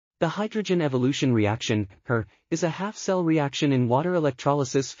The hydrogen evolution reaction, HER, is a half-cell reaction in water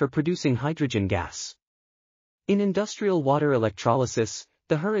electrolysis for producing hydrogen gas. In industrial water electrolysis,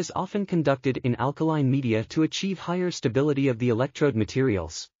 the HER is often conducted in alkaline media to achieve higher stability of the electrode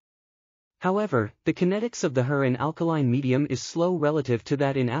materials. However, the kinetics of the HER in alkaline medium is slow relative to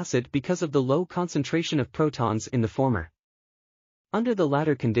that in acid because of the low concentration of protons in the former. Under the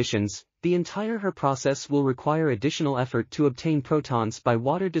latter conditions, the entire HER process will require additional effort to obtain protons by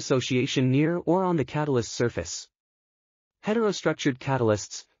water dissociation near or on the catalyst surface. Heterostructured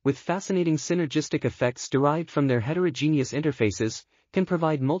catalysts, with fascinating synergistic effects derived from their heterogeneous interfaces, can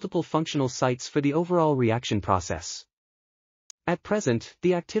provide multiple functional sites for the overall reaction process. At present,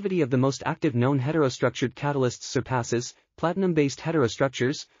 the activity of the most active known heterostructured catalysts surpasses platinum-based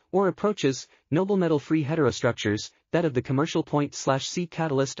heterostructures, or approaches noble metal-free heterostructures, that of the commercial point/C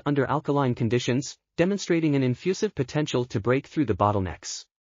catalyst under alkaline conditions, demonstrating an infusive potential to break through the bottlenecks.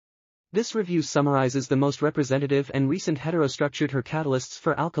 This review summarizes the most representative and recent heterostructured HER catalysts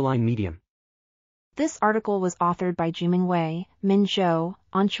for alkaline medium. This article was authored by Jumeng, Min Zhou,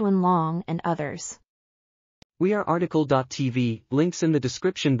 Anchun and others. We are RTCLTV, links in the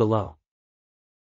description below.